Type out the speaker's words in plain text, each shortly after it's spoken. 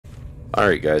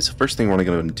Alright guys, first thing we're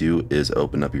going to do is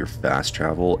open up your fast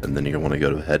travel, and then you're going to want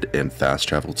to go ahead and fast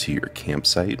travel to your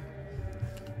campsite.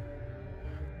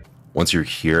 Once you're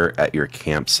here at your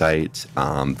campsite,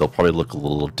 they'll probably look a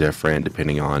little different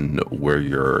depending on where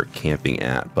you're camping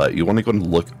at, but you want to go and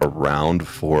look around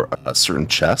for a certain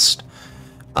chest.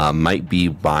 Might be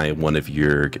by one of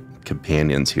your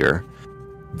companions here.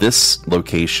 This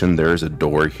location, there's a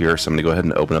door here, so I'm going to go ahead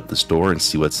and open up this door and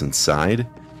see what's inside.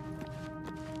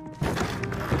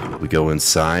 We go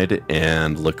inside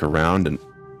and look around, and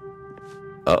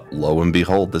lo and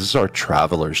behold, this is our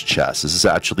traveler's chest. This is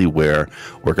actually where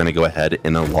we're going to go ahead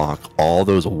and unlock all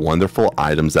those wonderful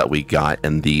items that we got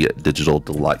in the digital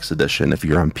deluxe edition. If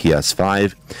you're on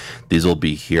PS5, these will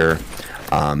be here,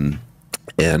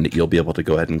 and you'll be able to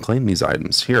go ahead and claim these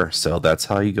items here. So that's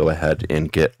how you go ahead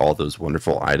and get all those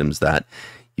wonderful items that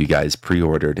you guys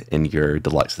pre-ordered in your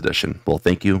deluxe edition. Well,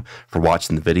 thank you for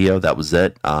watching the video. That was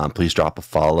it. Please drop a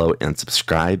follow and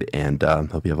subscribe, and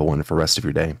hope you have a wonderful rest of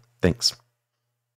your day. Thanks.